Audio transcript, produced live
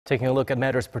Taking a look at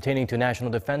matters pertaining to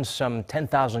national defense, some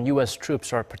 10,000 U.S.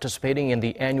 troops are participating in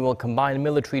the annual combined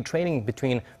military training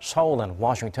between Seoul and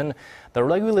Washington. The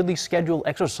regularly scheduled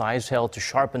exercise held to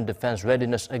sharpen defense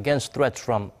readiness against threats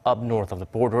from up north of the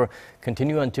border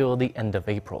continue until the end of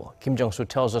April. Jung-soo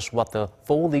tells us what the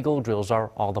Foal Eagle drills are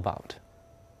all about.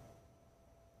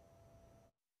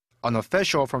 An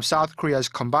official from South Korea's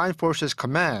Combined Forces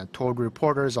Command told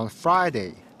reporters on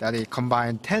Friday that a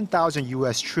combined 10,000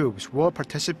 U.S. troops will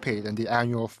participate in the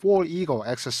annual Foal Eagle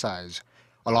exercise,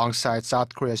 alongside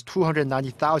South Korea's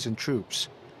 290,000 troops,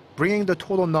 bringing the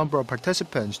total number of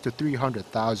participants to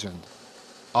 300,000.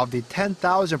 Of the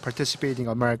 10,000 participating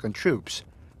American troops,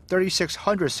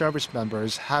 3,600 service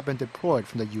members have been deployed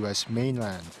from the U.S.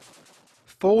 mainland.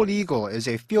 Foal Eagle is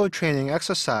a field training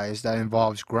exercise that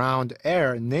involves ground,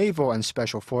 air, naval, and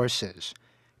special forces.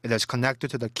 It is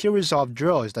connected to the key resolve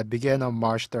drills that begin on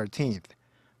March 13th,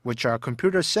 which are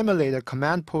computer-simulated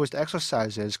command post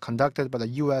exercises conducted by the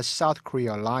U.S.-South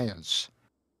Korea alliance.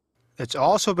 It's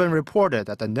also been reported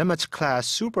that the Nimitz-class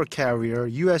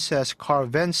supercarrier USS Carl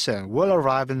Vinson will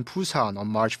arrive in Busan on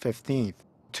March 15th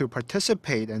to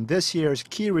participate in this year's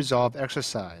key resolve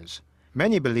exercise.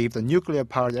 Many believe the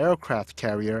nuclear-powered aircraft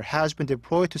carrier has been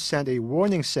deployed to send a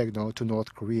warning signal to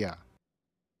North Korea.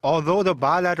 Although the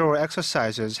bilateral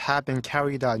exercises have been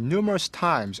carried out numerous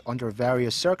times under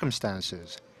various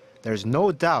circumstances, there is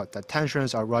no doubt that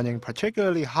tensions are running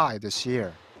particularly high this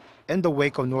year, in the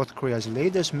wake of North Korea's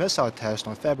latest missile test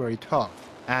on February 12th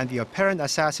and the apparent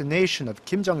assassination of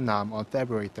Kim Jong-nam on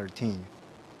February 13th.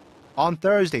 On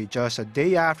Thursday, just a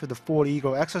day after the Foal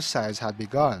Eagle exercise had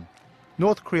begun,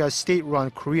 North Korea's state-run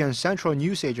Korean Central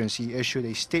News Agency issued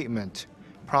a statement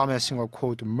promising a,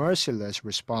 quote, merciless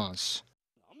response.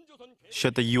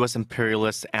 Should the U.S.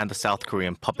 imperialists and the South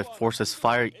Korean puppet forces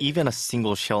fire even a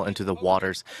single shell into the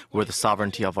waters where the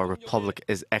sovereignty of our republic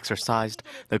is exercised,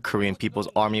 the Korean People's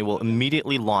Army will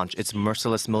immediately launch its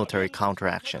merciless military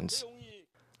counteractions.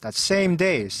 That same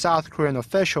day, South Korean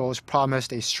officials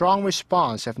promised a strong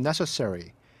response if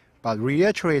necessary, but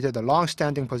reiterated the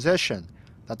long-standing position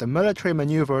that the military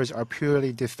maneuvers are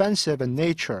purely defensive in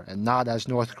nature and not, as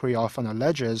North Korea often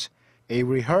alleges, a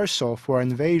rehearsal for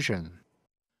invasion.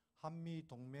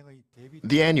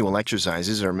 The annual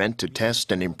exercises are meant to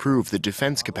test and improve the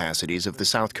defense capacities of the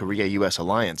South Korea-U.S.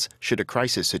 alliance should a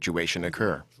crisis situation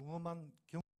occur.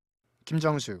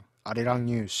 Jung-soo, Arirang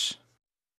News.